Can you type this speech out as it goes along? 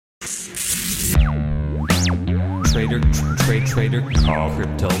Trader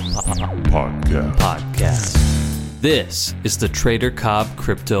Crypto Podcast. This is the Trader Cobb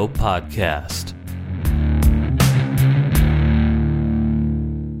Crypto Podcast.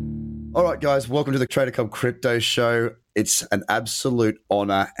 All right, guys, welcome to the Trader Cobb Crypto Show. It's an absolute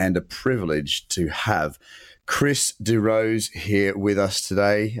honor and a privilege to have Chris DeRose here with us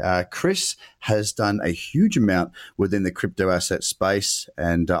today. Chris has done a huge amount within the crypto asset space,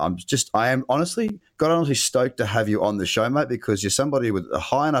 and I am honestly stoked to have you on the show, mate, because you're somebody with a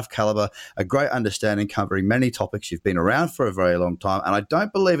high enough caliber, a great understanding, covering many topics. You've been around for a very long time, and I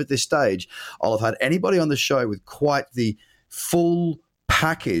don't believe at this stage I'll have had anybody on the show with quite the full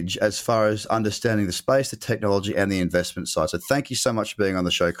package as far as understanding the space, the technology, and the investment side. So thank you so much for being on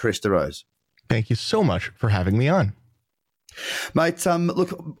the show, Chris DeRose. Thank you so much for having me on. Mate,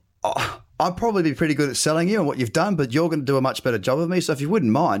 look, I'll probably be pretty good at selling you and what you've done, but you're going to do a much better job of me. So if you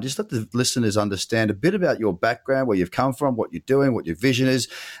wouldn't mind, just let the listeners understand a bit about your background, where you've come from, what you're doing, what your vision is,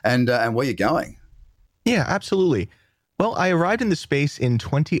 and where you're going. Yeah, absolutely. Well, I arrived in the space in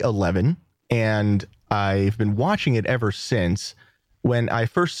 2011, and I've been watching it ever since. When I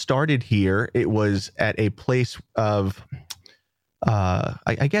first started here, it was at a place of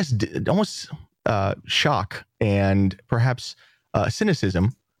I guess almost shock and perhaps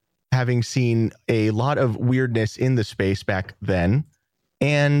cynicism, having seen a lot of weirdness in the space back then.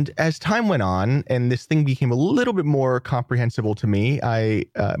 And as time went on and this thing became a little bit more comprehensible to me, I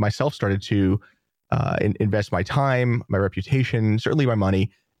myself started to invest my time, my reputation, certainly my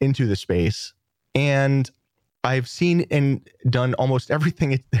money into the space. And I've seen and done almost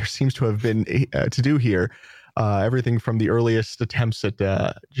everything there seems to have been to do here. Everything from the earliest attempts at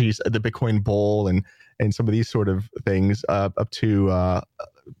the Bitcoin bull and some of these sort of things up to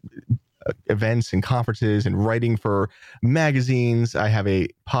events and conferences and writing for magazines. I have a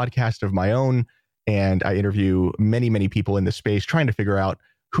podcast of my own, and I interview many people in the space, trying to figure out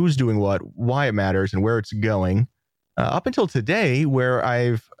who's doing what, why it matters, and where it's going. Up until today, where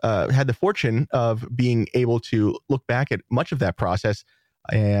I've had the fortune of being able to look back at much of that process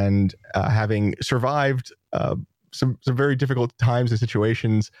and having survived some very difficult times and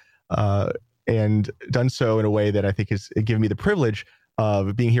situations, and done so in a way that I think has given me the privilege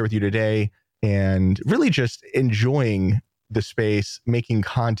of being here with you today and really just enjoying the space, making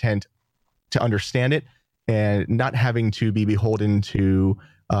content to understand it, and not having to be beholden to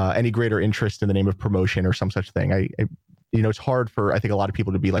any greater interest in the name of promotion or some such thing. I it's hard for, I think, a lot of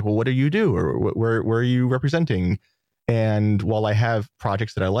people to be like, well, what do you do? Or where are you representing? And while I have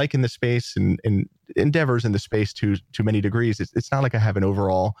projects that I like in the space and endeavors in the space to many degrees, it's not like I have an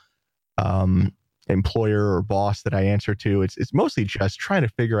overall employer or boss that I answer to. It's mostly just trying to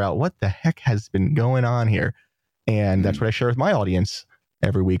figure out what the heck has been going on here. And that's what I share with my audience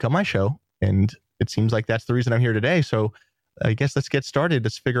every week on my show. And it seems like that's the reason I'm here today. So I guess let's get started.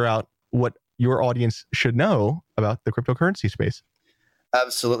 Let's figure out what your audience should know about the cryptocurrency space.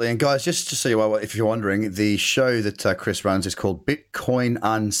 Absolutely. And guys, just so you are, if you're wondering, the show that Chris runs is called Bitcoin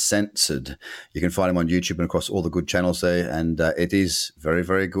Uncensored. You can find him on YouTube and across all the good channels there. And it is very,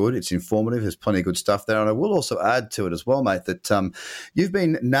 very good. It's informative. There's plenty of good stuff there. And I will also add to it as well, mate, that you've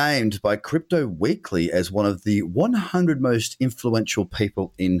been named by Crypto Weekly as one of the 100 most influential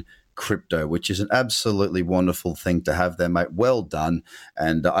people in crypto, which is an absolutely wonderful thing to have there, mate. Well done.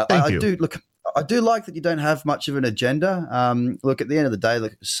 And I do like that you don't have much of an agenda. Look, at the end of the day,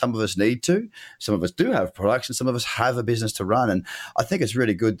 look, some of us need to. Some of us do have products, and some of us have a business to run. And I think it's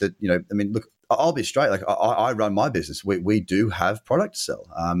really good that, look, I'll be straight. Like I run my business. We do have product to sell.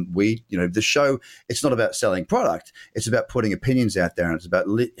 The show, it's not about selling product. It's about putting opinions out there, and it's about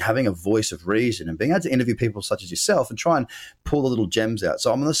having a voice of reason and being able to interview people such as yourself and try and pull the little gems out.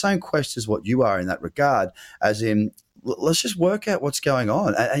 So I'm on the same quest as what you are in that regard, as in, let's just work out what's going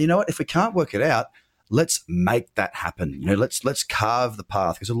on. And you know what? If we can't work it out, let's make that happen. Let's carve the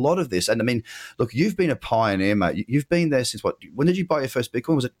path, because a lot of this, and I mean, look, you've been a pioneer, mate. You've been there since what? When did you buy your first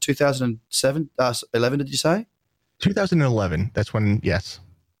Bitcoin? Was it 2007, 11? Did you say 2011? That's when, yes.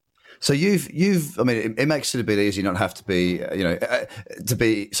 So it makes it a bit easier not have to be,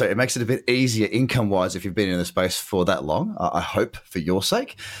 it makes it a bit easier income-wise if you've been in the space for that long, I hope, for your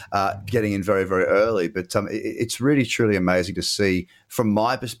sake, getting in very, very early. But it's really, truly amazing to see from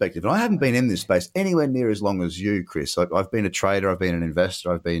my perspective. And I haven't been in this space anywhere near as long as you, Chris. I've been a trader, I've been an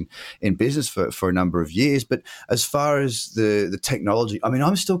investor, I've been in business for a number of years. But as far as the technology, I mean,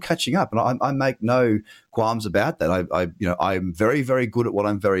 I'm still catching up, and I make no qualms about that. I'm very, very good at what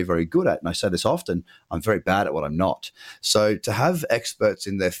I'm very, very good at, and I say this often, I'm very bad at what I'm not. So to have experts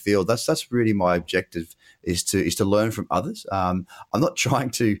in their field, that's really my objective, is to learn from others. I'm not trying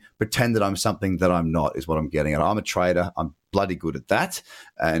to pretend that I'm something that I'm not, is what I'm getting at. I'm a trader. I'm bloody good at that,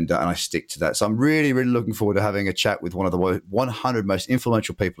 and I stick to that. So I'm really, really looking forward to having a chat with one of the 100 most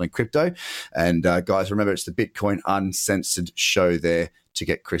influential people in crypto. And guys, remember, it's the Bitcoin Uncensored show there to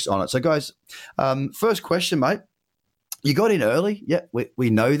get Chris on it. So guys, first question, mate. You got in early. Yeah, we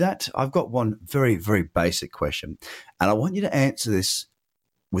know that. I've got one very, very basic question, and I want you to answer this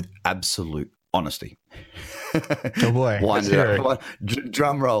with absolute honesty. Oh boy.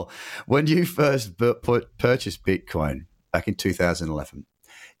 Drum roll. When you first purchased Bitcoin back in 2011,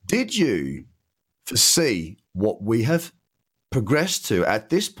 did you foresee what we have progressed to at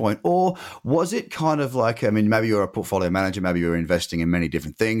this point? Or was it kind of like, I mean, maybe you're a portfolio manager, maybe you're investing in many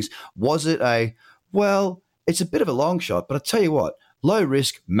different things. Was it well, it's a bit of a long shot, but I tell you what, low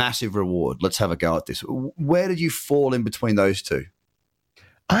risk, massive reward. Let's have a go at this. Where did you fall in between those two?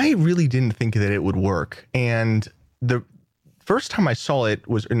 I really didn't think that it would work. And the first time I saw it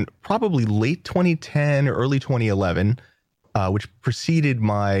was in probably late 2010 or early 2011, which preceded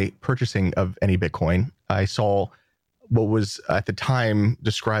my purchasing of any Bitcoin. I saw what was at the time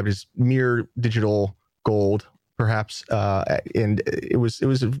described as mere digital gold, perhaps, and it was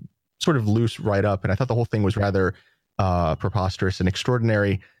a sort of loose write-up, and I thought the whole thing was rather preposterous and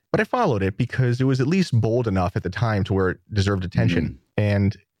extraordinary. But I followed it because it was at least bold enough at the time to where it deserved attention.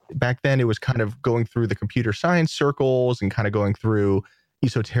 And back then, it was kind of going through the computer science circles and kind of going through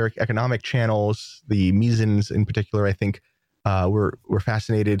esoteric economic channels. The Misans, in particular, I think, were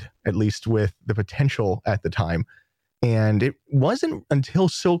fascinated, at least, with the potential at the time. And it wasn't until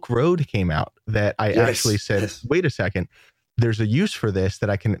Silk Road came out that I actually said, wait a second, there's a use for this that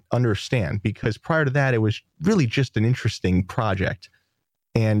I can understand. Because prior to that, it was really just an interesting project.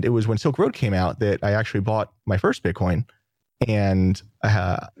 And it was when Silk Road came out that I actually bought my first Bitcoin. And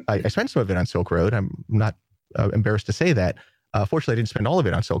I spent some of it on Silk Road. I'm not embarrassed to say that. Fortunately, I didn't spend all of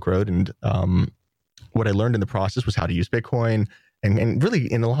it on Silk Road. And what I learned in the process was how to use Bitcoin. And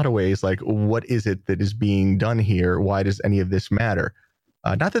really, in a lot of ways, like, what is it that is being done here? Why does any of this matter?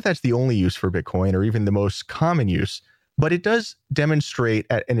 Not that that's the only use for Bitcoin or even the most common use, but it does demonstrate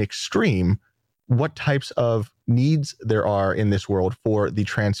at an extreme what types of needs there are in this world for the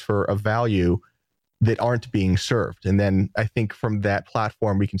transfer of value that aren't being served. And then I think from that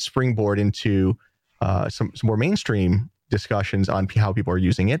platform, we can springboard into some more mainstream discussions on how people are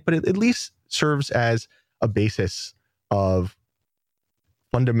using it, but it at least serves as a basis of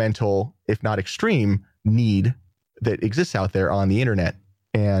fundamental, if not extreme, need that exists out there on the internet.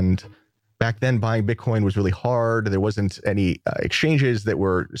 And back then, buying Bitcoin was really hard. There wasn't any exchanges that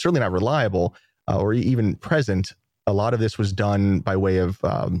were certainly not reliable or even present. A lot of this was done by way of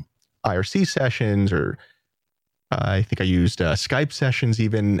IRC sessions, or I think I used Skype sessions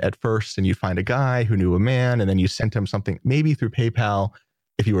even at first, and you'd find a guy who knew a man, and then you sent him something, maybe through PayPal,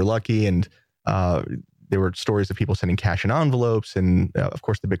 if you were lucky. And there were stories of people sending cash in envelopes, and of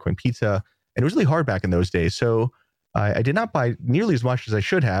course the Bitcoin pizza. And it was really hard back in those days. So I did not buy nearly as much as I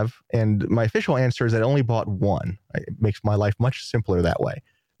should have. And my official answer is that I only bought one. It makes my life much simpler that way.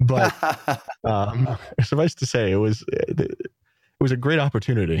 But suffice to say, it was a great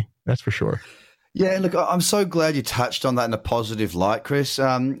opportunity. That's for sure. Yeah, look, I'm so glad you touched on that in a positive light, Chris.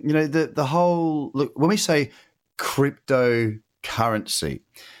 The whole, look, when we say cryptocurrency,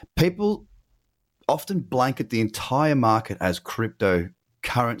 people often blanket the entire market as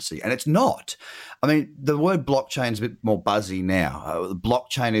cryptocurrency, and it's not. I mean, the word blockchain is a bit more buzzy now.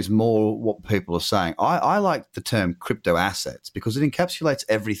 Blockchain is more what people are saying. I like the term crypto assets because it encapsulates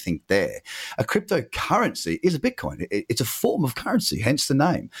everything there. A cryptocurrency is a Bitcoin. It's a form of currency, hence the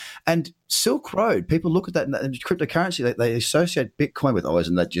name. And Silk Road, people look at that and cryptocurrency, they associate Bitcoin with,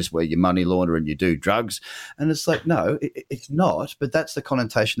 isn't that just where you money launder and you do drugs? And it's like, no, it's not. But that's the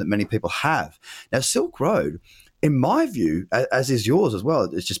connotation that many people have. Now, Silk Road, in my view, as is yours as well,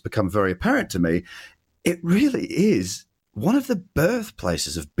 it's just become very apparent to me, it really is one of the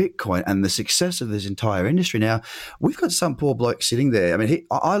birthplaces of Bitcoin and the success of this entire industry. Now, we've got some poor bloke sitting there. I mean,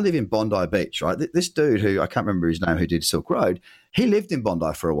 I live in Bondi Beach, right? This dude who, I can't remember his name, who did Silk Road, he lived in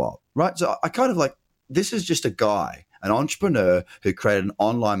Bondi for a while, right? So I kind of like, this is just a guy, an entrepreneur who created an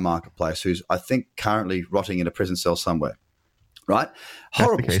online marketplace who's, I think, currently rotting in a prison cell somewhere, right?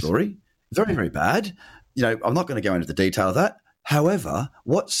 Horrible story. Very, very bad. You know, I'm not going to go into the detail of that. However,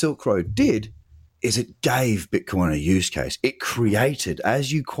 what Silk Road did is it gave Bitcoin a use case. It created,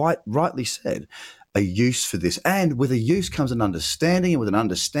 as you quite rightly said, a use for this. And with a use comes an understanding, and with an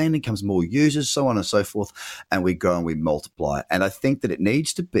understanding comes more users, so on and so forth. And we go and we multiply. And I think that it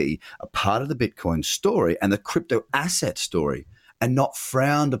needs to be a part of the Bitcoin story and the crypto asset story, and not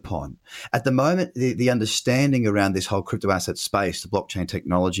frowned upon. At the moment, the understanding around this whole crypto asset space, the blockchain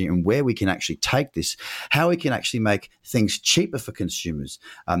technology, and where we can actually take this, how we can actually make things cheaper for consumers,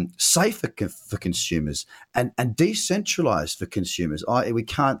 safer for consumers, and decentralized for consumers. We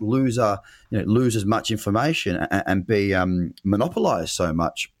can't lose as much information and be monopolized so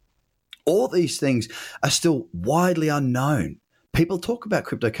much. All these things are still widely unknown. People talk about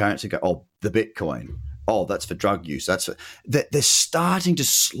cryptocurrency and go, oh, the Bitcoin. Oh, that's for drug use. They're starting to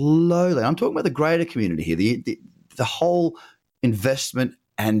slowly. I'm talking about the greater community here, the whole investment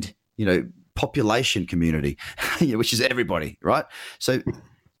and population community, which is everybody, right? So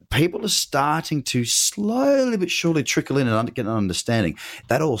people are starting to slowly but surely trickle in and get an understanding.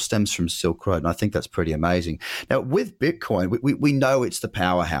 That all stems from Silk Road, and I think that's pretty amazing. Now, with Bitcoin, we know it's the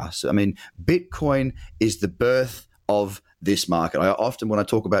powerhouse. I mean, Bitcoin is the birth of this market. I often, when I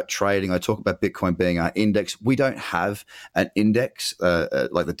talk about trading, I talk about Bitcoin being our index. We don't have an index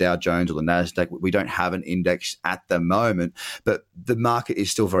like the Dow Jones or the NASDAQ. We don't have an index at the moment, but the market is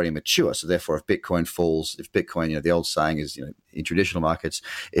still very mature. So therefore, if Bitcoin falls, if Bitcoin, the old saying is, in traditional markets,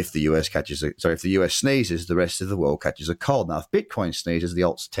 if the US sneezes, the rest of the world catches a cold. Now, if Bitcoin sneezes, the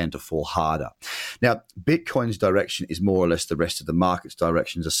alts tend to fall harder. Now, Bitcoin's direction is more or less the rest of the market's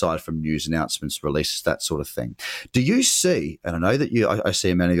directions, aside from news announcements, releases, that sort of thing. Do you see, and I know that I see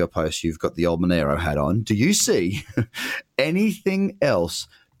in many of your posts, you've got the old Monero hat on. Do you see anything else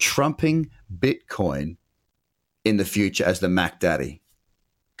trumping Bitcoin in the future as the Mac Daddy?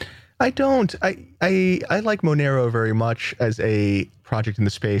 I don't. I like Monero very much as a project in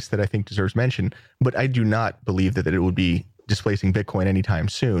the space that I think deserves mention, but I do not believe that it would be displacing Bitcoin anytime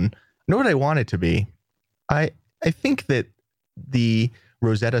soon, nor would I want it to be. I think that the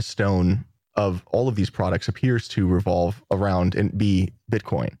Rosetta Stone of all of these products appears to revolve around and be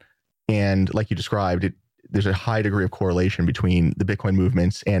Bitcoin. And like you described, there's a high degree of correlation between the Bitcoin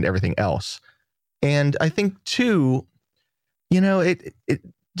movements and everything else. And I think too, it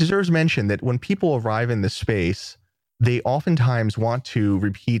deserves mention that when people arrive in this space, they oftentimes want to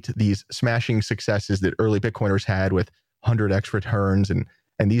repeat these smashing successes that early Bitcoiners had with 100x returns and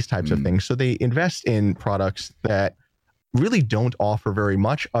these types of things. So they invest in products that really don't offer very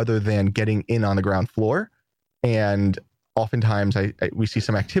much other than getting in on the ground floor. And oftentimes we see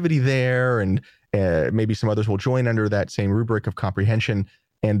some activity there, and maybe some others will join under that same rubric of comprehension.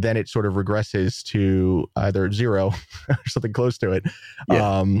 And then it sort of regresses to either zero or something close to it,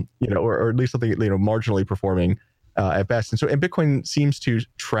 or at least something marginally performing at best. And Bitcoin seems to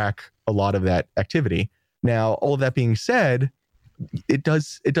track a lot of that activity. Now, all of that being said, it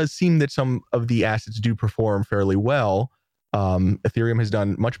does seem that some of the assets do perform fairly well. Ethereum has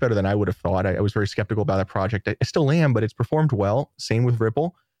done much better than I would have thought. I was very skeptical about that project. I still am, but it's performed well. Same with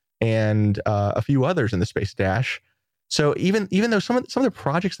Ripple and a few others in the space, Dash. So even though some of the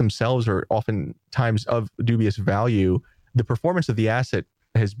projects themselves are oftentimes of dubious value, the performance of the asset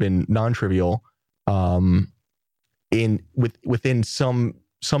has been non-trivial within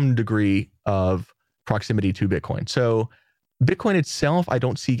some degree of proximity to Bitcoin. So Bitcoin itself, I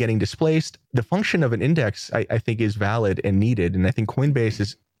don't see getting displaced. The function of an index, I think, is valid and needed, and I think Coinbase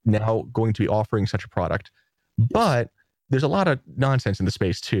is now going to be offering such a product. But there's a lot of nonsense in the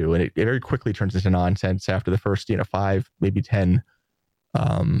space too, and it very quickly turns into nonsense after the first 5, maybe 10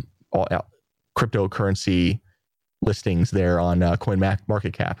 cryptocurrency listings there on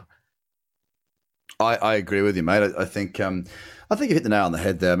CoinMarketCap. I agree with you, mate. I think you hit the nail on the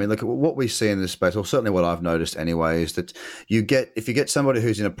head there. I mean, look, what we see in this space, or certainly what I've noticed anyway, is that if you get somebody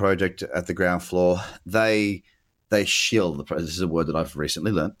who's in a project at the ground floor, they shill the project. This is a word that I've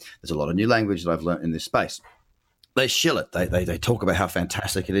recently learned. There's a lot of new language that I've learned in this space. They shill it. They talk about how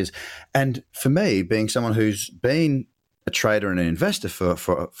fantastic it is. And for me, being someone who's been a trader and an investor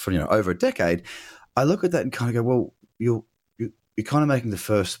for over a decade, I look at that and kind of go, well, you're kind of making the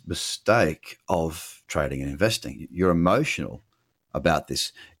first mistake of trading and investing. You're emotional about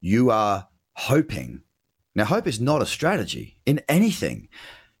this. You are hoping. Now, hope is not a strategy in anything.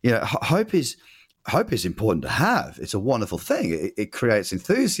 Hope is important to have. It's a wonderful thing. It creates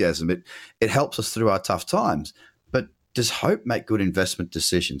enthusiasm. It helps us through our tough times. But does hope make good investment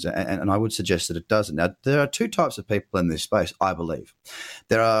decisions? And I would suggest that it doesn't. Now, there are two types of people in this space, I believe.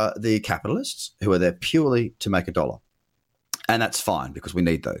 There are the capitalists who are there purely to make a dollar. And that's fine because we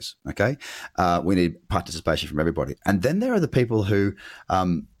need those, okay? We need participation from everybody. And then there are the people who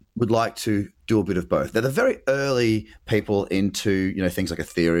would like to do a bit of both. They're the very early people into, things like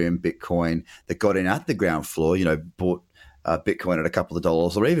Ethereum, Bitcoin that got in at the ground floor, bought Bitcoin at a couple of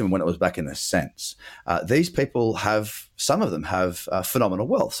dollars, or even when it was back in the cents. These people some of them have phenomenal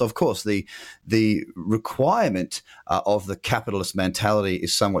wealth. So, of course, the requirement of the capitalist mentality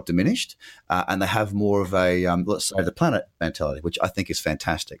is somewhat diminished, and they have more of a, let's say, the planet mentality, which I think is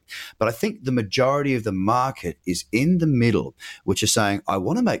fantastic. But I think the majority of the market is in the middle, which is saying, I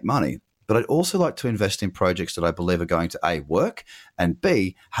want to make money, but I'd also like to invest in projects that I believe are going to A, work, and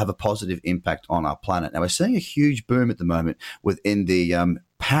B, have a positive impact on our planet. Now, we're seeing a huge boom at the moment within the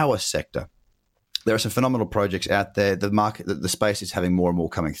power sector. There are some phenomenal projects out there. The space is having more and more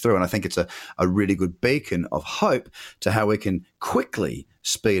coming through, and I think it's a really good beacon of hope to how we can quickly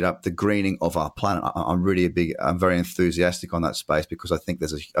speed up the greening of our planet. I'm very enthusiastic on that space because I think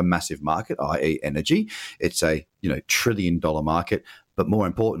there's a massive market, i.e. energy. It's a $1 trillion market. But more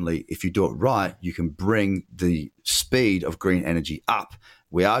importantly, if you do it right, you can bring the speed of green energy up.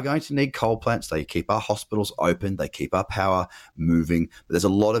 We are going to need coal plants. They keep our hospitals open. They keep our power moving. But there's a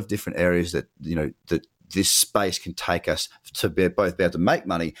lot of different areas that this space can take us to both be able to make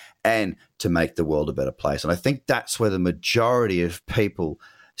money and to make the world a better place. And I think that's where the majority of people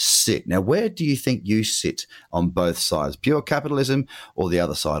sit. Now, where do you think you sit on both sides? Pure capitalism or the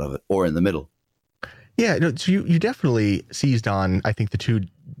other side of it, or in the middle? Yeah, no, so you definitely seized on, I think, the two,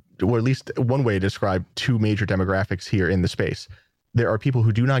 or at least one way to describe two major demographics here in the space. There are people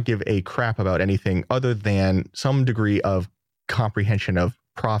who do not give a crap about anything other than some degree of comprehension of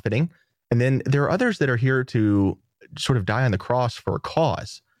profiting. And then there are others that are here to sort of die on the cross for a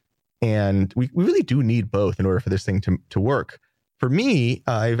cause. And we really do need both in order for this thing to work. For me,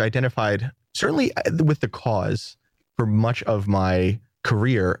 I've identified, certainly with the cause for much of my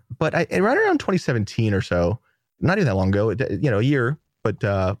career, but right around 2017 or so, not even that long ago, a year, but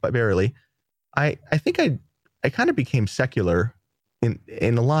barely, I think I kind of became secular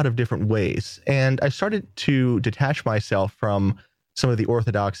in a lot of different ways. And I started to detach myself from some of the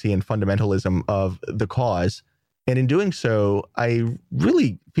orthodoxy and fundamentalism of the cause. And in doing so, I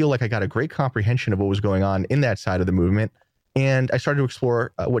really feel like I got a great comprehension of what was going on in that side of the movement. And I started to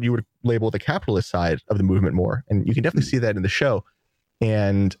explore what you would label the capitalist side of the movement more. And you can definitely see that in the show.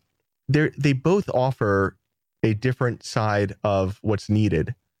 And they both offer a different side of what's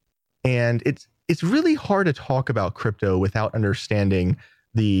needed. And it's really hard to talk about crypto without understanding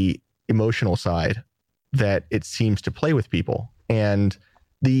the emotional side that it seems to play with people. And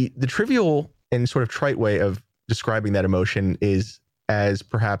the trivial and sort of trite way of describing that emotion is as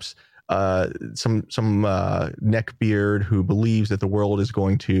perhaps some neckbeard who believes that the world is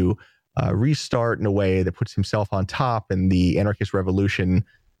going to restart in a way that puts himself on top, and the anarchist revolution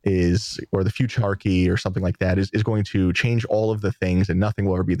or the futurarchy or something like that is going to change all of the things and nothing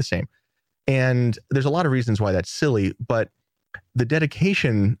will ever be the same. And there's a lot of reasons why that's silly, but the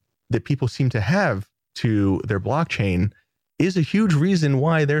dedication that people seem to have to their blockchain is a huge reason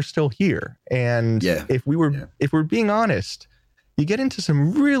why they're still here. And if we're being honest, you get into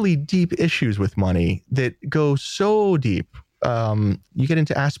some really deep issues with money that go so deep. You get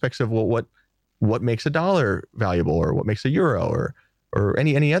into aspects of what makes a dollar valuable, or what makes a euro, or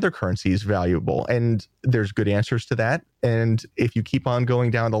any other currencies valuable. And there's good answers to that. And if you keep on going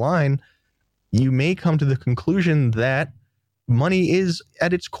down the line, you may come to the conclusion that money is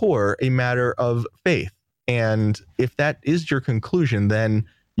at its core a matter of faith. And if that is your conclusion, then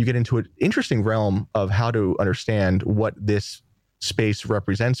you get into an interesting realm of how to understand what this space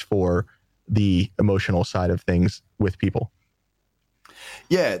represents for the emotional side of things with people.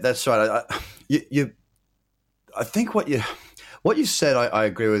 Yeah, that's right. I think what you said, I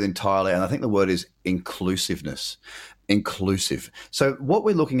agree with entirely, and I think the word is inclusiveness. Inclusive. So what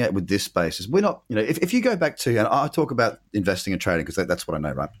we're looking at with this space is we're not, if you go back to, and I talk about investing and trading because that's what I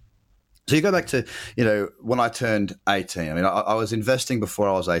know, right? So you go back to, when I turned 18. I mean, I was investing before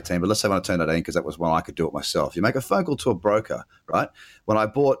I was 18, but let's say when I turned 18, because that was when I could do it myself. You make a phone call to a broker, right? When I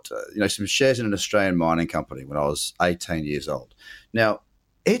bought, some shares in an Australian mining company when I was 18 years old. Now,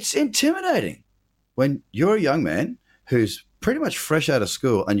 it's intimidating when you're a young man who's pretty much fresh out of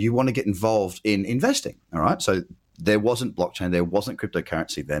school and you want to get involved in investing, all right? So there wasn't blockchain, there wasn't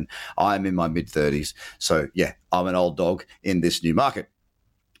cryptocurrency then. I'm in my mid-30s. So, yeah, I'm an old dog in this new market.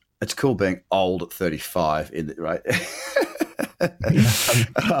 It's cool being old at 35, right?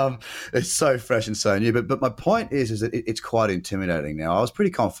 It's so fresh and so new. But my point is that it's quite intimidating now. I was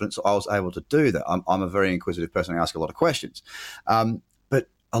pretty confident, so I was able to do that. I'm a very inquisitive person. I ask a lot of questions. But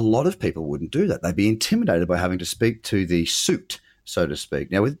a lot of people wouldn't do that. They'd be intimidated by having to speak to the suit, so to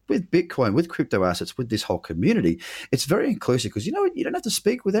speak. Now, with Bitcoin, with crypto assets, with this whole community, it's very inclusive because, you know, you don't have to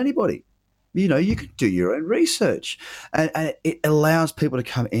speak with anybody. You know, you can do your own research, and it allows people to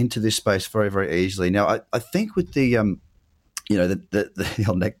come into this space very, very easily. Now, I think with the, you know, the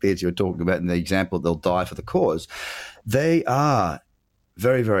old neckbeards you were talking about in the example, they'll die for the cause. They are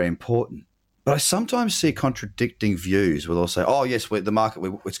very, very important. But I sometimes see contradicting views where they'll say, oh, yes, the market,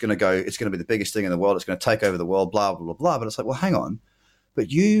 it's going to be the biggest thing in the world. It's going to take over the world, blah, blah, blah, blah. But it's like, well, hang on.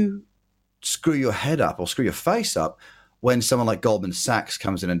 But you screw your head up or screw your face up when someone like Goldman Sachs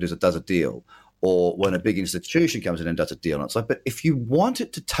comes in and does a deal, or when a big institution comes in and does a deal. And it's like, but if you want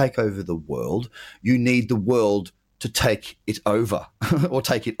it to take over the world, you need the world to take it over or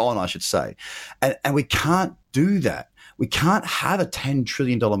take it on, I should say. And we can't do that. We can't have a $10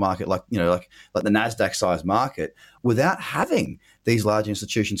 trillion market like the NASDAQ size market without having these large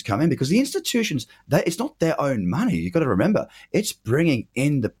institutions come in, because the institutions, it's not their own money. You've got to remember, it's bringing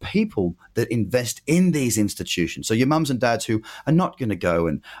in the people that invest in these institutions. So your mums and dads who are not going to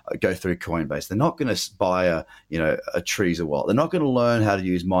go through Coinbase, they're not going to buy a Trezor wallet, they're not going to learn how to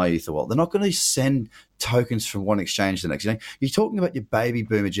use MyEther, they're not going to send tokens from one exchange to the next. You know, you're talking about your baby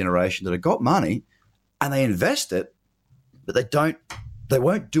boomer generation that have got money and they invest it, but they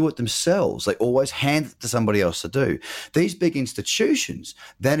won't do it themselves. They always hand it to somebody else to do. These big institutions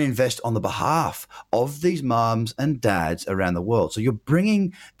then invest on the behalf of these mums and dads around the world. So you're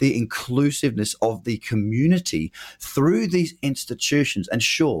bringing the inclusiveness of the community through these institutions. And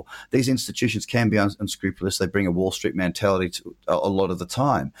sure, these institutions can be unscrupulous. They bring a Wall Street mentality to a lot of the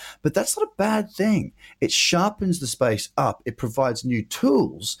time. But that's not a bad thing. It sharpens the space up. It provides new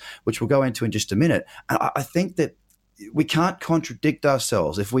tools, which we'll go into in just a minute. And I think that we can't contradict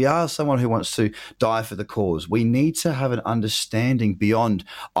ourselves. If we are someone who wants to die for the cause, we need to have an understanding beyond,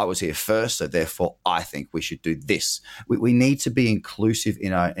 I was here first, so therefore I think we should do this. We need to be inclusive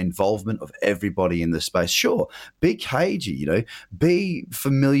in our involvement of everybody in the space. Sure, be cagey, you know, be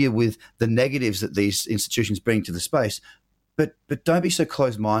familiar with the negatives that these institutions bring to the space, but don't be so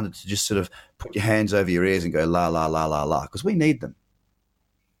closed-minded to just sort of put your hands over your ears and go la, la, la, la, la, because we need them.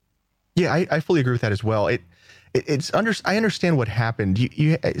 Yeah, I fully agree with that as well. I understand what happened.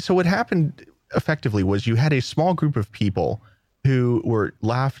 So what happened effectively was you had a small group of people who were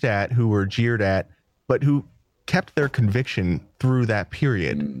laughed at, who were jeered at, but who kept their conviction through that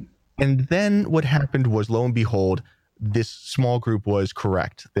period. And then what happened was, lo and behold, this small group was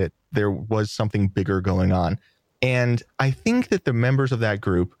correct, that there was something bigger going on. And I think that the members of that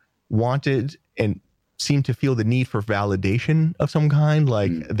group wanted and seemed to feel the need for validation of some kind,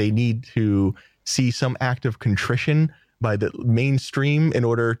 like they need to see some act of contrition by the mainstream in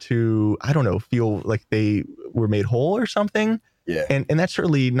order to, I don't know, feel like they were made whole or something. Yeah. And that's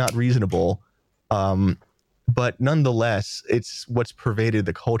certainly not reasonable. But nonetheless, it's what's pervaded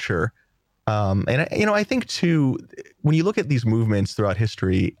the culture. And I think too, when you look at these movements throughout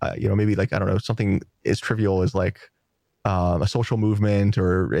history, maybe like, I don't know, something as trivial as like a social movement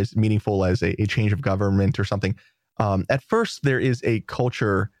or as meaningful as a change of government or something. At first, there is a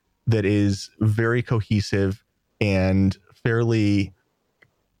culture that is very cohesive and fairly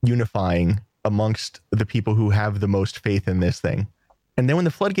unifying amongst the people who have the most faith in this thing. And then when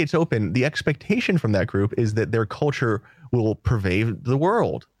the floodgates open, the expectation from that group is that their culture will pervade the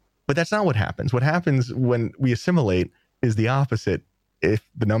world. But that's not what happens. What happens when we assimilate is the opposite. If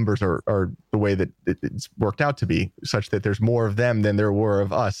the numbers are the way that it's worked out to be, such that there's more of them than there were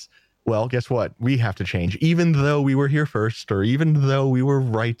of us, well, guess what? We have to change. Even though we were here first, or even though we were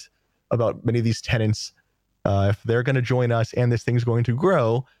right about many of these tenets, if they're going to join us and this thing's going to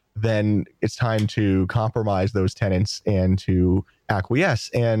grow, then it's time to compromise those tenets and to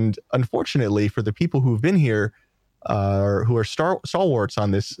acquiesce. And unfortunately, for the people who've been here, who are stalwarts on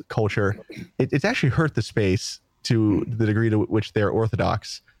this culture, it's actually hurt the space to the degree to which they're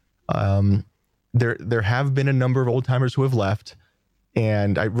orthodox. There have been a number of old timers who have left.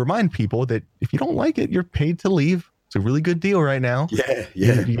 And I remind people that if you don't like it, you're paid to leave. It's a really good deal right now. Yeah.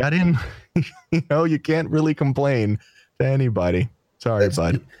 You got in. You can't really complain to anybody. Sorry,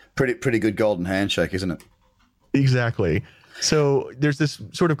 bud. Pretty good golden handshake, isn't it? Exactly. So there's this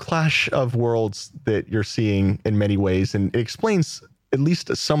sort of clash of worlds that you're seeing in many ways, and it explains at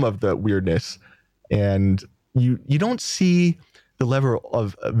least some of the weirdness. And you don't see the level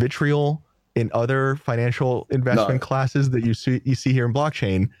of vitriol in other financial investment classes that you see here in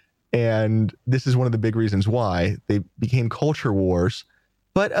blockchain. And this is one of the big reasons why they became culture wars.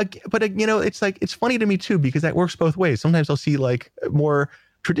 But it's like, it's funny to me too, because that works both ways. Sometimes I'll see like more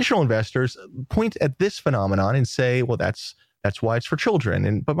traditional investors point at this phenomenon and say, well, that's why it's for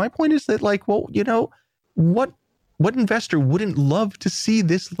children. But my point is that, like, well, what what investor wouldn't love to see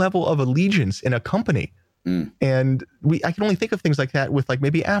this level of allegiance in a company? And I can only think of things like that with like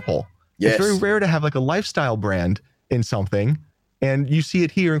maybe Apple. Yes. It's very rare to have like a lifestyle brand in something, and you see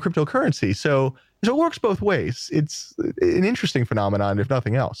it here in cryptocurrency. So it works both ways. It's an interesting phenomenon, if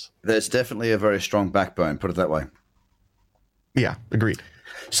nothing else. There's definitely a very strong backbone, put it that way. Yeah, agreed.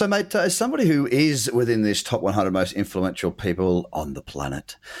 So, mate, as somebody who is within this top 100 most influential people on the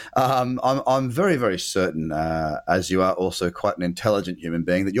planet, I'm very, very certain, as you are also quite an intelligent human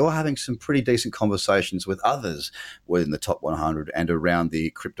being, that you're having some pretty decent conversations with others within the top 100 and around the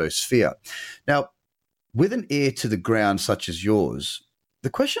crypto sphere. Now, with an ear to the ground such as yours, the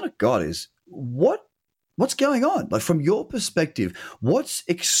question I've got is, what's going on? Like, from your perspective, what's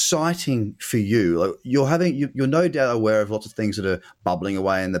exciting for you? Like, you're no doubt aware of lots of things that are bubbling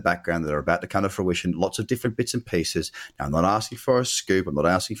away in the background that are about to come to fruition, lots of different bits and pieces. Now, I'm not asking for a scoop. I'm not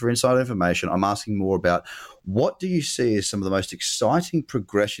asking for inside information. I'm asking more about what do you see as some of the most exciting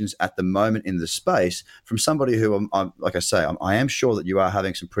progressions at the moment in the space from somebody who, I am sure that you are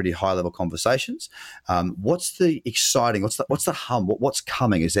having some pretty high level conversations. What's the exciting? What's the hum? What's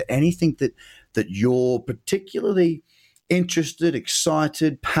coming? Is there anything that you're particularly interested,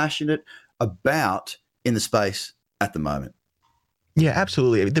 excited, passionate about in the space at the moment? Yeah,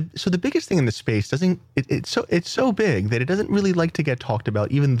 absolutely. So the biggest thing in the space it's so big that it doesn't really like to get talked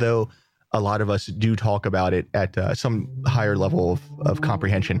about, even though a lot of us do talk about it at some higher level of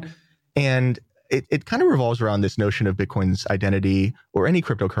comprehension. And it kind of revolves around this notion of Bitcoin's identity, or any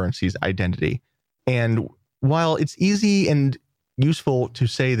cryptocurrency's identity. And while it's easy and useful to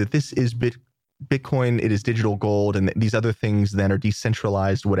say that this is Bitcoin, it is digital gold, and these other things then are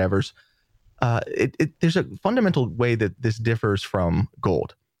decentralized whatevers, there's a fundamental way that this differs from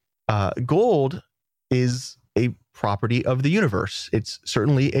gold. Gold is a property of the universe. It's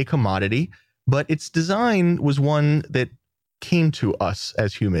certainly a commodity, but its design was one that came to us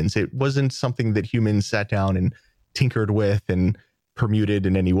as humans. It wasn't something that humans sat down and tinkered with and permuted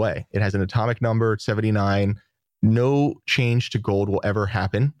in any way. It has an atomic number, it's 79. No change to gold will ever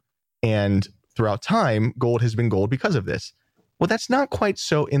happen. And throughout time, gold has been gold because of this. Well, that's not quite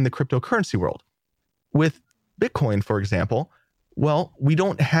so in the cryptocurrency world. With Bitcoin, for example, well, we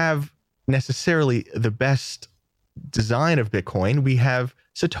don't have necessarily the best design of Bitcoin. We have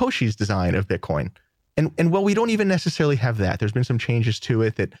Satoshi's design of Bitcoin. And well, we don't even necessarily have that. There's been some changes to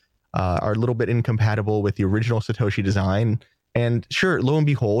it that are a little bit incompatible with the original Satoshi design. And sure, lo and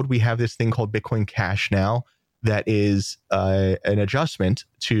behold, we have this thing called Bitcoin Cash now that is an adjustment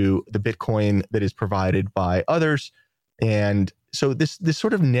to the Bitcoin that is provided by others. And so this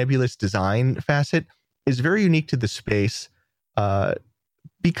sort of nebulous design facet is very unique to the space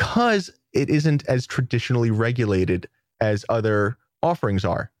because it isn't as traditionally regulated as other offerings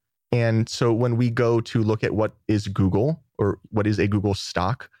are. And so when we go to look at what is Google, or what is a Google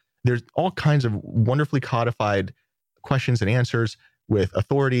stock, there's all kinds of wonderfully codified questions and answers with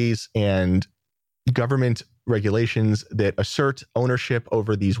authorities and government regulations that assert ownership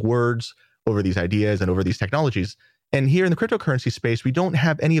over these words, over these ideas, and over these technologies. And here in the cryptocurrency space, we don't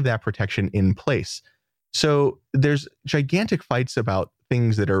have any of that protection in place. So there's gigantic fights about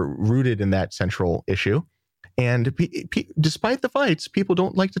things that are rooted in that central issue. And despite the fights, people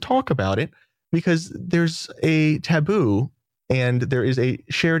don't like to talk about it because there's a taboo and there is a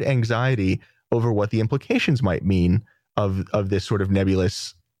shared anxiety over what the implications might mean of this sort of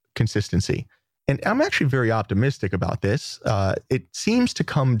nebulous consistency. And I'm actually very optimistic about this. It seems to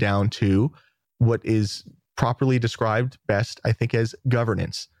come down to what is properly described best, I think, as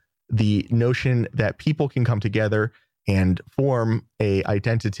governance. The notion that people can come together and form a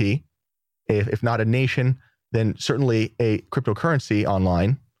identity, if not a nation, then certainly a cryptocurrency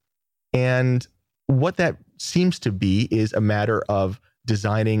online. And what that seems to be is a matter of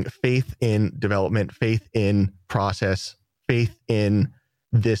designing faith in development, faith in process, faith in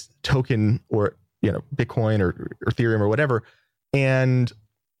this token, or Bitcoin or Ethereum or whatever. And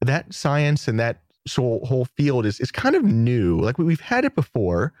that science and that whole field is kind of new. Like, we've had it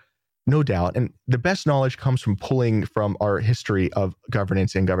before, no doubt. And the best knowledge comes from pulling from our history of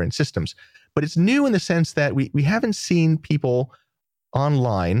governance and governance systems. But it's new in the sense that we haven't seen people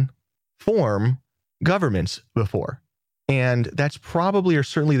online form governments before. And that's probably, or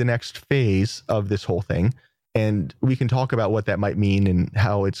certainly, the next phase of this whole thing. And we can talk about what that might mean and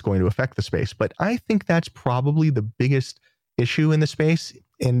how it's going to affect the space. But I think that's probably the biggest issue in the space.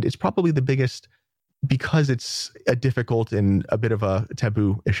 And it's probably the biggest because it's a difficult and a bit of a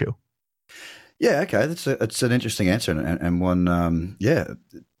taboo issue. Yeah, okay. That's an interesting answer and one,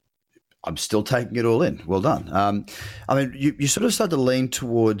 I'm still taking it all in. Well done. I mean, you sort of start to lean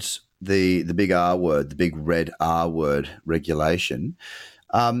towards the big R word, the big red R word, regulation.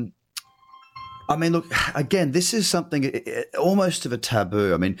 I mean, look, again, this is something almost of a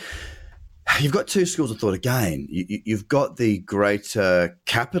taboo. I mean, you've got two schools of thought again. You've got the great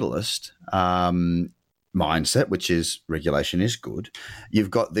capitalist mindset, which is regulation is good.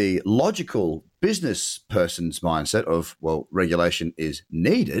 You've got the logical business person's mindset of, well, regulation is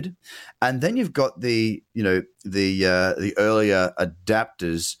needed. And then you've got the earlier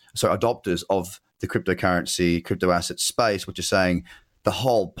adopters of the cryptocurrency, crypto asset space, which are saying the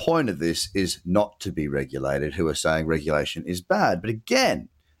whole point of this is not to be regulated, who are saying regulation is bad. But again,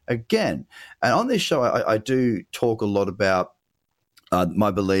 and on this show, I do talk a lot about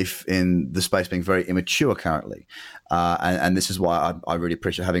my belief in the space being very immature currently. And this is why I really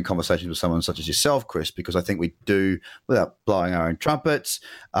appreciate having conversations with someone such as yourself, Chris, because I think we do, without blowing our own trumpets,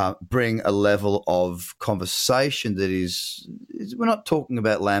 bring a level of conversation that is we're not talking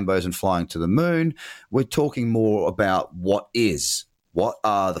about Lambos and flying to the moon. We're talking more about what is. What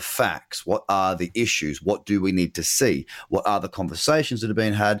are the facts? What are the issues? What do we need to see? What are the conversations that have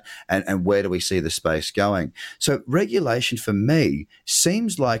been had? And where do we see the space going? So regulation for me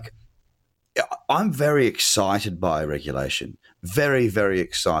seems like I'm very excited by regulation, very, very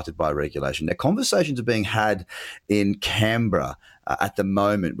excited by regulation. Now, conversations are being had in Canberra at the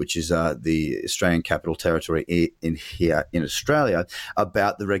moment, which is the Australian Capital Territory in Australia,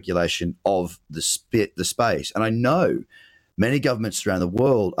 about the regulation of the space. And I know many governments around the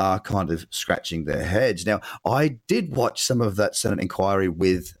world are kind of scratching their heads. Now, I did watch some of that Senate inquiry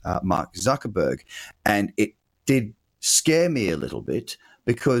with Mark Zuckerberg, and it did scare me a little bit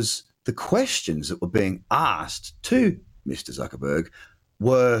because the questions that were being asked to Mr. Zuckerberg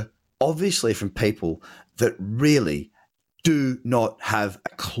were obviously from people that really do not have a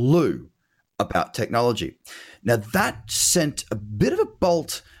clue about technology. Now, that sent a bit of a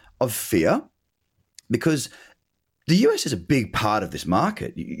bolt of fear because the US is a big part of this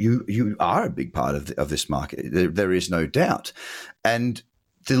market. You are a big part of this market. There is no doubt. And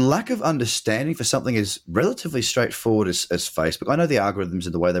the lack of understanding for something as relatively straightforward as Facebook, I know the algorithms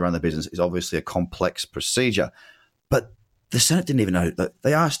and the way they run the business is obviously a complex procedure, but the Senate didn't even know.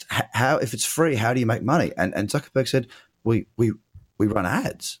 They asked, how, if it's free, how do you make money? And Zuckerberg said, we run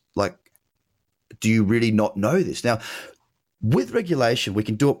ads. Like, do you really not know this? Now, with regulation, we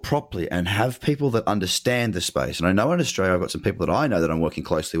can do it properly and have people that understand the space. And I know in Australia, I've got some people that I know that I'm working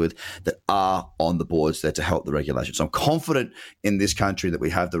closely with that are on the boards there to help the regulation. So I'm confident in this country that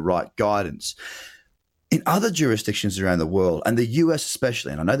we have the right guidance. In other jurisdictions around the world, and the US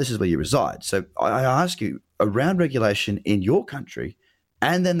especially, and I know this is where you reside, so I ask you, around regulation in your country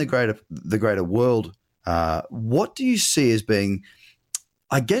and then the greater world, what do you see as being,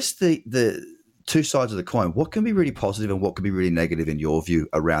 I guess, the two sides of the coin? What can be really positive and what can be really negative in your view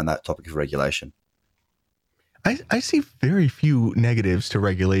around that topic of regulation? I see very few negatives to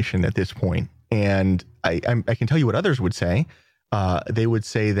regulation at this point. And I can tell you what others would say. They would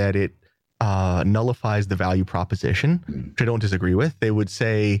say that it nullifies the value proposition, which I don't disagree with. They would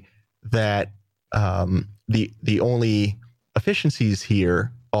say that the only efficiencies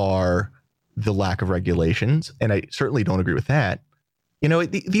here are the lack of regulations. And I certainly don't agree with that. You know,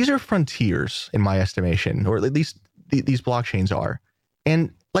 these are frontiers in my estimation, or at least these blockchains are.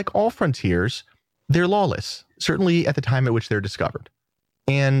 And like all frontiers, they're lawless, certainly at the time at which they're discovered.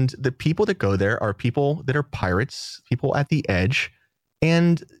 And the people that go there are people that are pirates, people at the edge.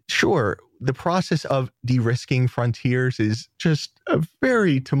 And sure, the process of de-risking frontiers is just a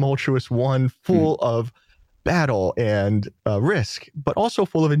very tumultuous one, full of battle and risk, but also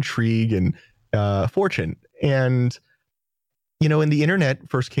full of intrigue and fortune. And you know, when the internet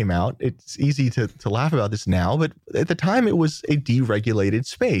first came out, it's easy to laugh about this now, but at the time it was a deregulated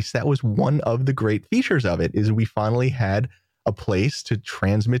space. That was one of the great features of it, is we finally had a place to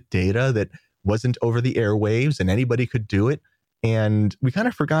transmit data that wasn't over the airwaves and anybody could do it. And we kind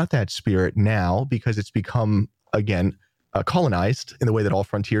of forgot that spirit now because it's become, again, colonized in the way that all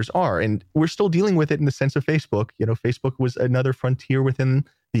frontiers are. And we're still dealing with it in the sense of Facebook. You know, Facebook was another frontier within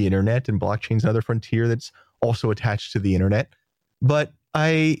the internet, and blockchain's another frontier that's also attached to the internet. But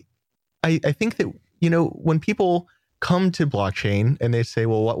I think that, you know, when people come to blockchain and they say,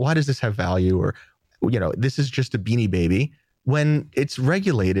 well, why does this have value? Or, you know, this is just a Beanie Baby. When it's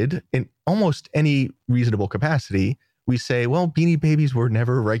regulated in almost any reasonable capacity, we say, well, Beanie Babies were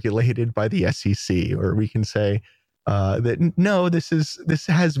never regulated by the SEC. Or we can say that, no, this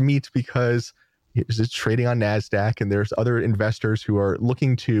has meat because it's trading on NASDAQ and there's other investors who are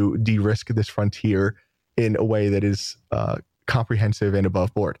looking to de-risk this frontier in a way that is comprehensive and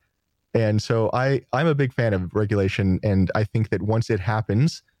above board. And so I'm a big fan of regulation, and I think that once it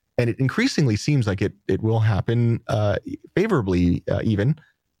happens and it increasingly seems like it will happen favorably, even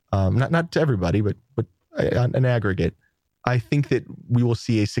not to everybody, but on an aggregate. I think that we will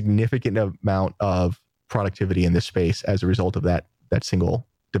see a significant amount of productivity in this space as a result of that single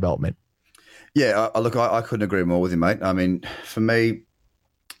development. Yeah, look, I couldn't agree more with you, mate. I mean, for me,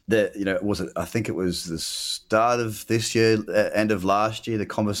 I think it was the start of this year, end of last year, the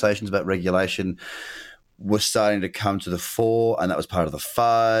conversations about regulation were starting to come to the fore, and that was part of the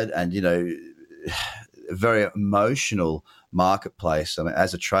FUD, and, a very emotional marketplace. I mean,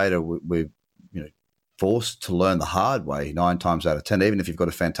 as a trader, we're forced to learn the hard way 9 times out of 10, even if you've got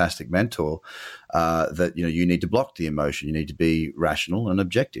a fantastic mentor, that, you need to block the emotion. You need to be rational and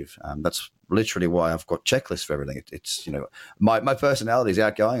objective. That's literally why I've got checklists for everything. It's my personality is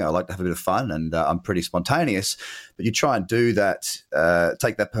outgoing. I like to have a bit of fun, and I'm pretty spontaneous, but you try and do that,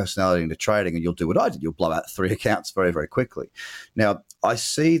 take that personality into trading, and you'll do what I did. You'll blow out 3 accounts very, very quickly. Now, I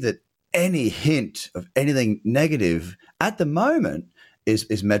see that any hint of anything negative at the moment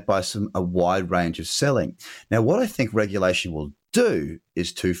is met by a wide range of selling. Now, what I think regulation will do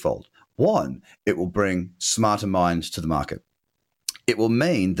is twofold. One, it will bring smarter minds to the market. It will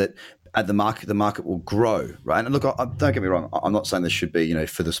mean that at the market will grow, right? And look, don't get me wrong. I'm not saying this should be,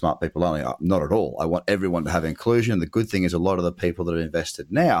 for the smart people only. Not at all. I want everyone to have inclusion. The good thing is a lot of the people that are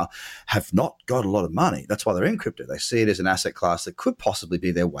invested now have not got a lot of money. That's why they're in crypto. They see it as an asset class that could possibly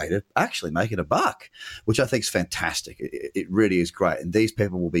be their way to actually making a buck, which I think is fantastic. It really is great. And these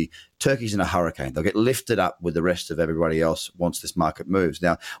people will be turkeys in a hurricane. They'll get lifted up with the rest of everybody else once this market moves.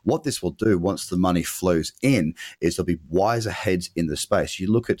 Now, what this will do once the money flows in is there'll be wiser heads in the space.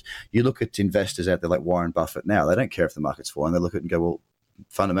 You look at investors out there like Warren Buffett now. They don't care if the market's falling. They look at it and go, well,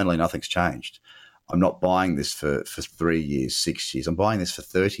 fundamentally, nothing's changed. I'm not buying this for 3 years, 6 years. I'm buying this for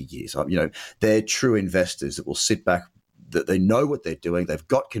 30 years. They're true investors that will sit back, that they know what they're doing. They've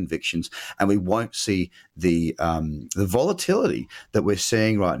got convictions, and we won't see the volatility that we're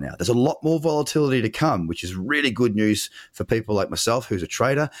seeing right now. There's a lot more volatility to come, which is really good news for people like myself, who's a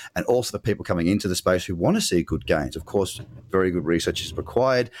trader, and also the people coming into the space who want to see good gains. Of course, very good research is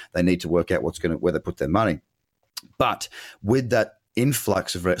required. They need to work out where they put their money. But with that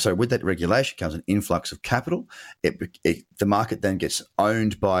with that regulation comes an influx of capital. The market then gets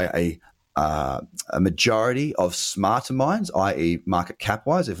owned by a majority of smarter minds, i.e. market cap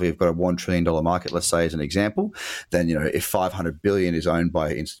wise. If we've got a $1 trillion market, let's say as an example, then, if 500 billion is owned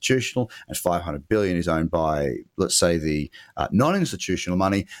by institutional and 500 billion is owned by, let's say, the non-institutional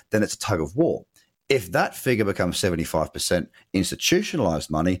money, then it's a tug of war. If that figure becomes 75% institutionalized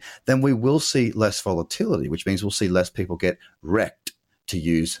money, then we will see less volatility, which means we'll see less people get wrecked, to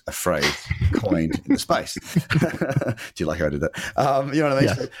use a phrase coined in the space. Do you like how I did that? You know what I mean?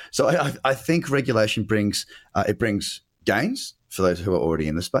 Yes. So I think regulation brings gains for those who are already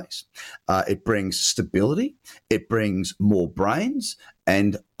in the space. It brings stability. It brings more brains.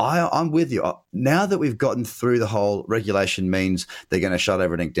 And I'm with you. Now that we've gotten through the whole regulation means they're going to shut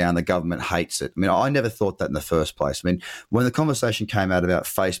everything down, the government hates it. I mean, I never thought that in the first place. I mean, when the conversation came out about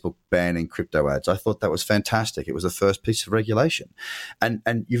Facebook banning crypto ads, I thought that was fantastic. It was the first piece of regulation. And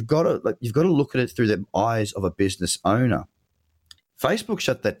you've got to look at it through the eyes of a business owner. Facebook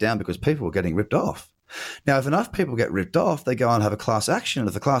shut that down because people were getting ripped off. Now, if enough people get ripped off, they go on and have a class action. And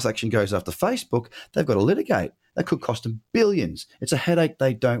if the class action goes after Facebook, they've got to litigate. That could cost them billions. It's a headache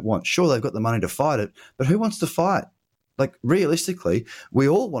they don't want. Sure, they've got the money to fight it, but who wants to fight? Like, realistically, we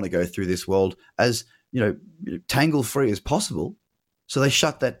all want to go through this world as, tangle-free as possible. So they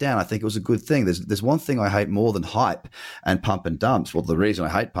shut that down. I think it was a good thing. There's one thing I hate more than hype and pump and dumps. Well, the reason I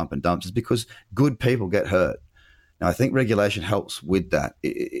hate pump and dumps is because good people get hurt. Now, I think regulation helps with that.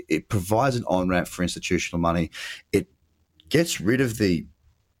 It provides an on-ramp for institutional money. It gets rid of the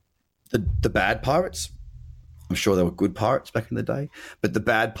bad pirates. I'm sure there were good pirates back in the day, but the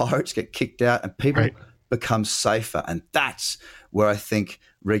bad pirates get kicked out and people become safer. And that's where I think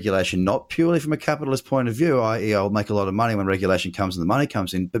regulation, not purely from a capitalist point of view, i.e. I'll make a lot of money when regulation comes and the money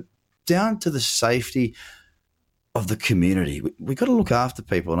comes in, but down to the safety of the community. We've got to look after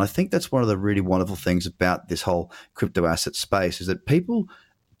people. And I think that's one of the really wonderful things about this whole crypto asset space is that people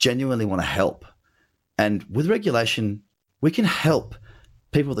genuinely want to help. And with regulation, we can help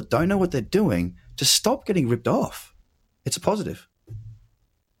people that don't know what they're doing to stop getting ripped off. It's a positive.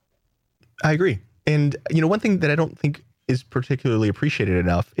 I agree. And, one thing that I don't think is particularly appreciated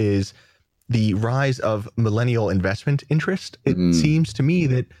enough is the rise of millennial investment interest. It seems to me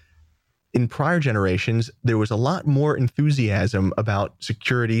that in prior generations, there was a lot more enthusiasm about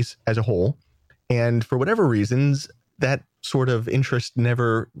securities as a whole. And for whatever reasons, that sort of interest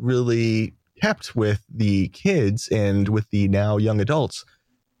never really kept with the kids and with the now young adults.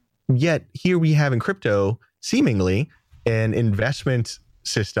 Yet here we have in crypto seemingly an investment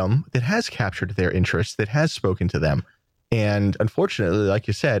system that has captured their interests, that has spoken to them. And unfortunately, like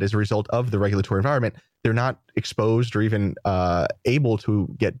you said, as a result of the regulatory environment, they're not exposed or even able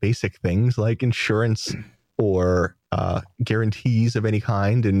to get basic things like insurance or guarantees of any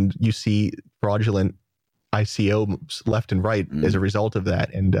kind. And you see fraudulent ICOs left and right as a result of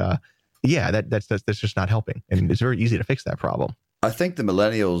that. And that's just not helping. And it's very easy to fix that problem. I think the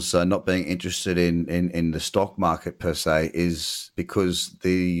millennials not being interested in the stock market per se is because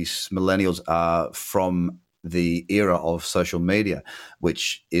these millennials are from the era of social media,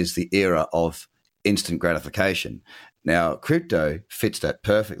 which is the era of instant gratification. Now, crypto fits that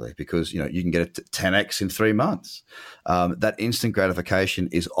perfectly because, you can get it to 10x in 3 months. That instant gratification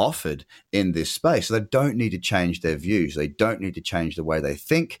is offered in this space. So they don't need to change their views. They don't need to change the way they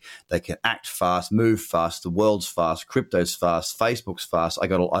think. They can act fast, move fast. The world's fast. Crypto's fast. Facebook's fast. I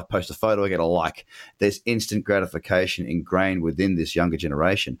post a photo, I get a like. There's instant gratification ingrained within this younger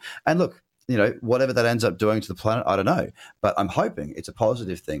generation. And look, whatever that ends up doing to the planet, I don't know. But I'm hoping it's a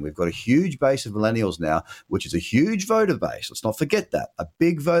positive thing. We've got a huge base of millennials now, which is a huge voter base. Let's not forget that, a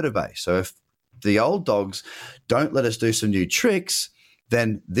big voter base. So if the old dogs don't let us do some new tricks,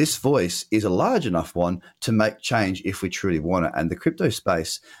 then this voice is a large enough one to make change if we truly want it. And the crypto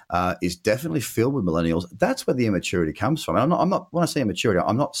space is definitely filled with millennials. That's where the immaturity comes from. And I'm not when I say immaturity,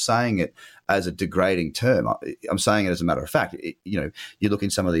 I'm not saying it as a degrading term. I'm saying it as a matter of fact. You look in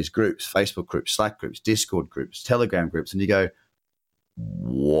some of these groups, Facebook groups, Slack groups, Discord groups, Telegram groups, and you go,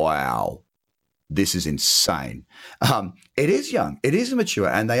 wow, this is insane. It is young, it is immature,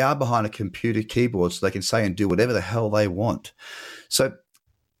 and they are behind a computer keyboard so they can say and do whatever the hell they want. So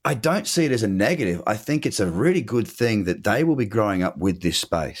I don't see it as a negative. I think it's a really good thing that they will be growing up with this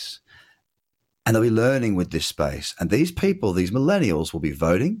space and they'll be learning with this space. And these people, these millennials, will be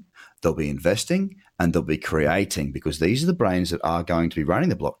voting, they'll be investing, and they'll be creating, because these are the brains that are going to be running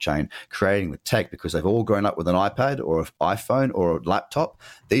the blockchain, creating the tech, because they've all grown up with an iPad or an iPhone or a laptop.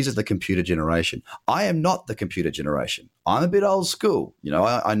 These are the computer generation. I am not the computer generation. I'm a bit old school.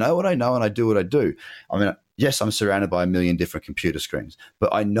 I know what I know and I do what I do. I mean, yes, I'm surrounded by a million different computer screens,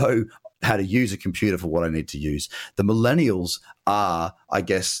 but I know how to use a computer for what I need to use. The millennials are, I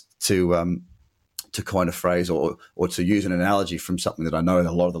guess, to coin a phrase or to use an analogy from something that I know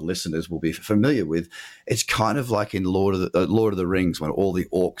a lot of the listeners will be familiar with, it's kind of like in Lord of the Rings when all the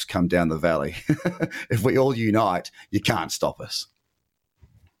orcs come down the valley. If we all unite, you can't stop us.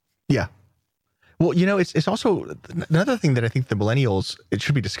 Yeah. Well, it's also another thing that I think the millennials, it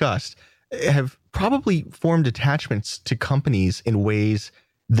should be discussed, have probably formed attachments to companies in ways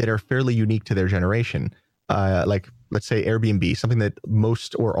that are fairly unique to their generation. Like, let's say Airbnb, something that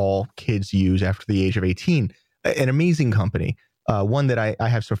most or all kids use after the age of 18, an amazing company, one that I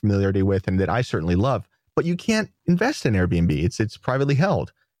have some familiarity with and that I certainly love, but you can't invest in Airbnb. It's privately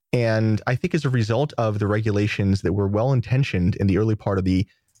held. And I think as a result of the regulations that were well-intentioned in the early part of the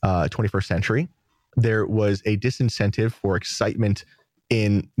 21st century, there was a disincentive for excitement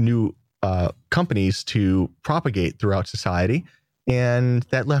in new companies to propagate throughout society. And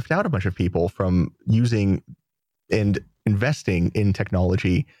that left out a bunch of people from using and investing in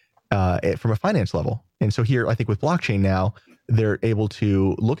technology from a finance level. And so here, I think with blockchain now, they're able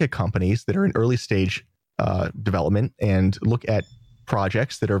to look at companies that are in early stage development and look at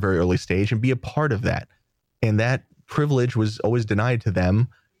projects that are very early stage and be a part of that. And that privilege was always denied to them.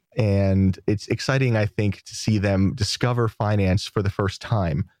 And it's exciting, I think, to see them discover finance for the first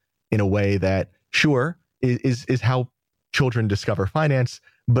time in a way that, sure, is how children discover finance,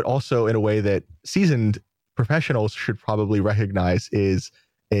 but also in a way that seasoned professionals should probably recognize is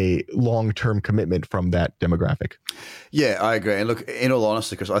a long-term commitment from that demographic. Yeah, I agree. And look, in all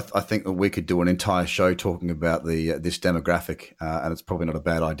honesty, because I think that we could do an entire show talking about this demographic, and it's probably not a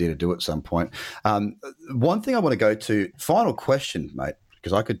bad idea to do at some point. One thing I want to go to, final question, mate,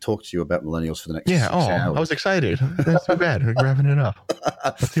 because I could talk to you about millennials for the next 6 hours. I was excited. That's too bad. We're wrapping it up.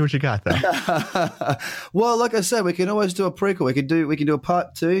 Let's see what you got there. Well, like I said, we can always do a prequel. We can do a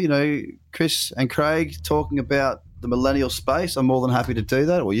part 2. Chris and Craig talking about the millennial space. I'm more than happy to do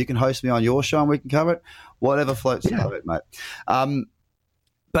that. Or you can host me on your show and we can cover it. Whatever floats your boat, mate.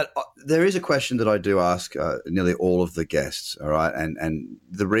 But there is a question that I do ask nearly all of the guests, all right? And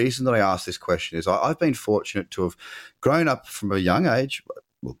the reason that I ask this question is I've been fortunate to have grown up from a young age.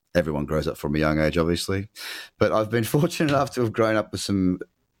 Well, everyone grows up from a young age, obviously. But I've been fortunate enough to have grown up with some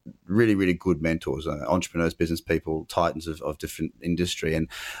really, really good mentors, entrepreneurs, business people, titans of different industry. And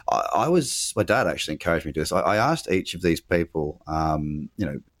my dad actually encouraged me to do this. I asked each of these people,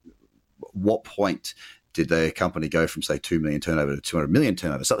 what point did their company go from, say, 2 million turnover to 200 million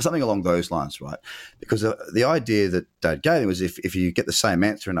turnover? Something along those lines, right? Because the idea that Dad gave me was if you get the same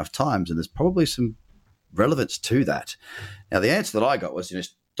answer enough times, and there's probably some relevance to that. Now, the answer that I got was,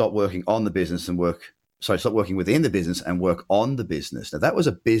 stop working on the business and stop working within the business and work on the business. Now, that was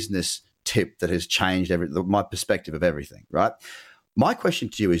a business tip that has changed my perspective of everything, right? My question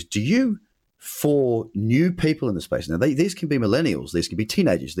to you is, for new people in the space, now these can be millennials, these can be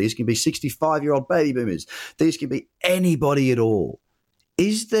teenagers, these can be 65-year-old baby boomers, these can be anybody at all.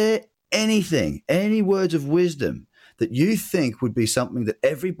 Is there any words of wisdom that you think would be something that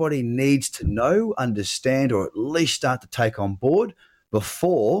everybody needs to know, understand, or at least start to take on board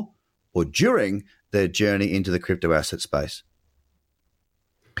before or during their journey into the crypto asset space?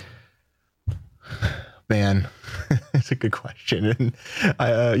 Man, that's a good question. And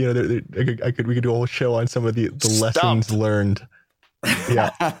we could do a whole show on some of the lessons learned.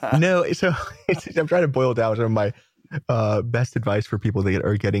 Yeah. No, so I'm trying to boil down some of my best advice for people that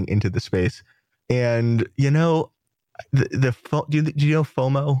are getting into the space. And do you know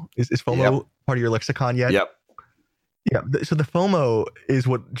FOMO? Is FOMO part of your lexicon yet? Yep. Yeah. So the FOMO is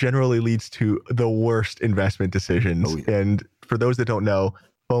what generally leads to the worst investment decisions. Oh, yeah. And for those that don't know,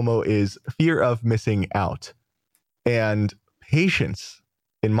 FOMO is fear of missing out. And patience,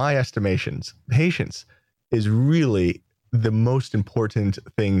 in my estimations, patience is really the most important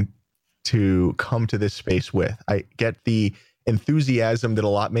thing to come to this space with. I get the enthusiasm that a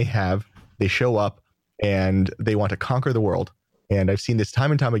lot may have. They show up and they want to conquer the world. And I've seen this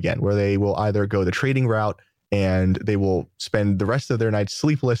time and time again, where they will either go the trading route and they will spend the rest of their nights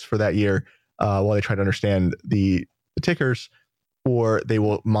sleepless for that year while they try to understand the tickers, or they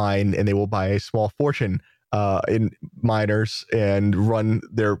will mine and they will buy a small fortune in miners and run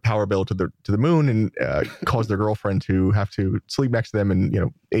their power bill to the moon and cause their girlfriend to have to sleep next to them in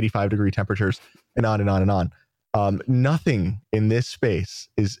 85-degree temperatures, and on and on and on. Nothing in this space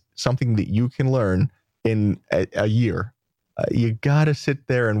is something that you can learn in a year. You got to sit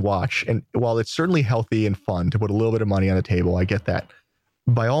there and watch. And while it's certainly healthy and fun to put a little bit of money on the table, I get that.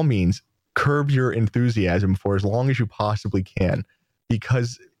 By all means, curb your enthusiasm for as long as you possibly can,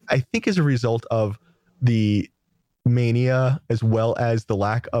 because I think as a result of the mania as well as the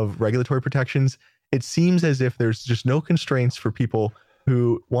lack of regulatory protections, it seems as if there's just no constraints for people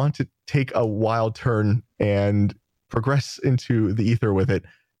who want to take a wild turn and progress into the ether with it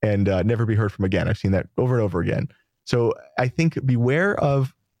and never be heard from again. I've seen that over and over again. So I think beware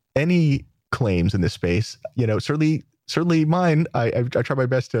of any claims in this space. Certainly mine. I try my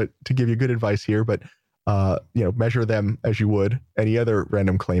best to give you good advice here, but measure them as you would any other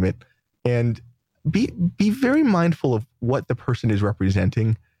random claimant, and be very mindful of what the person is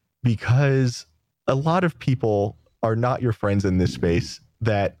representing, because a lot of people are not your friends in this space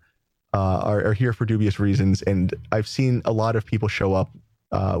that are here for dubious reasons. And I've seen a lot of people show up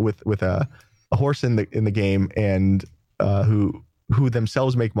with a horse in the game and who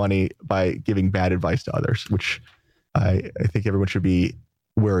themselves make money by giving bad advice to others, which I think everyone should be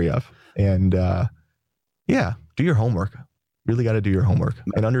wary of. And do your homework. Really got to do your homework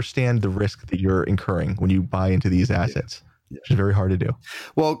and understand the risk that you're incurring when you buy into these assets, which is very hard to do.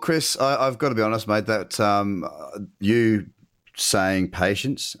 Well, Chris, I've got to be honest, mate, that you saying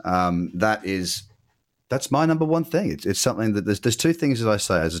patience, that's my number one thing. It's something that there's two things that I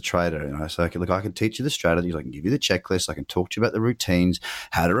say as a trader. And I say, okay, look, I can teach you the strategies. I can give you the checklist. I can talk to you about the routines,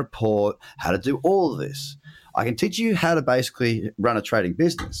 how to report, how to do all of this. I can teach you how to basically run a trading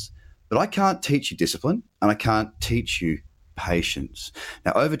business, but I can't teach you discipline and I can't teach you patience.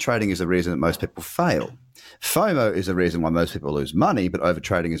 Now, overtrading is the reason that most people fail. FOMO is the reason why most people lose money, but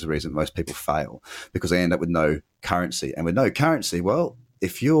overtrading is the reason that most people fail, because they end up with no currency. And with no currency, well,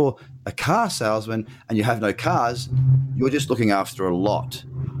 if you're a car salesman and you have no cars, you're just looking after a lot.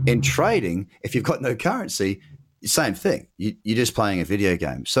 In trading, if you've got no currency, same thing. You're just playing a video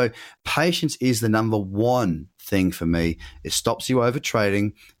game. So patience is the number one thing for me. It stops you over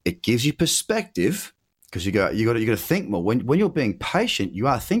trading. It gives you perspective, because you got to think more. When you're being patient, you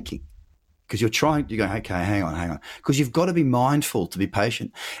are thinking, because you're going, okay, hang on, because you've got to be mindful to be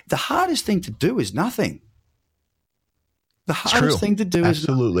patient. The hardest thing to do is nothing. The hardest thing to do is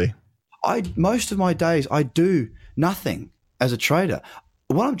absolutely. Most of my days I do nothing as a trader.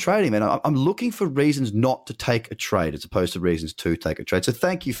 When I'm trading, man, I'm looking for reasons not to take a trade as opposed to reasons to take a trade. So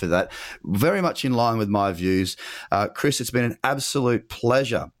thank you for that. Very much in line with my views. Chris, it's been an absolute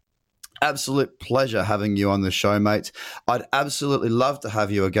pleasure having you on the show, mate. I'd absolutely love to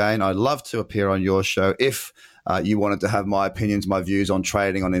have you again. I'd love to appear on your show if you wanted to have my opinions, my views on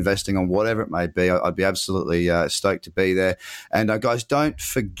trading, on investing, on whatever it may be. I'd be absolutely stoked to be there. And guys, don't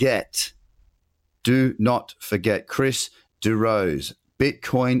forget do not forget Chris DeRose,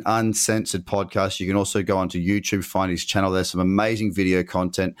 Bitcoin Uncensored podcast. You can also go onto YouTube, find his channel. There's some amazing video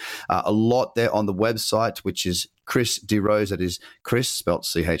content, a lot there on the website, which is Chris DeRose. That is Chris, spelled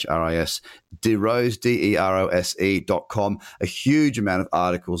C-H-R-I-S, DeRose, DEROSE.com. A huge amount of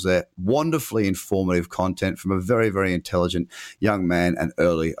articles there, wonderfully informative content from a very, very intelligent young man and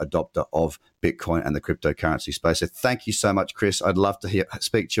early adopter of Bitcoin and the cryptocurrency space. So thank you so much, Chris. I'd love to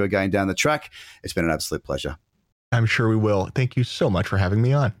speak to you again down the track. It's been an absolute pleasure. I'm sure we will. Thank you so much for having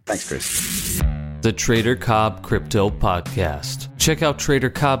me on. Thanks, Chris. The Trader Cobb Crypto Podcast. Check out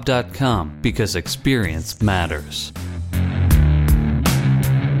TraderCobb.com because experience matters.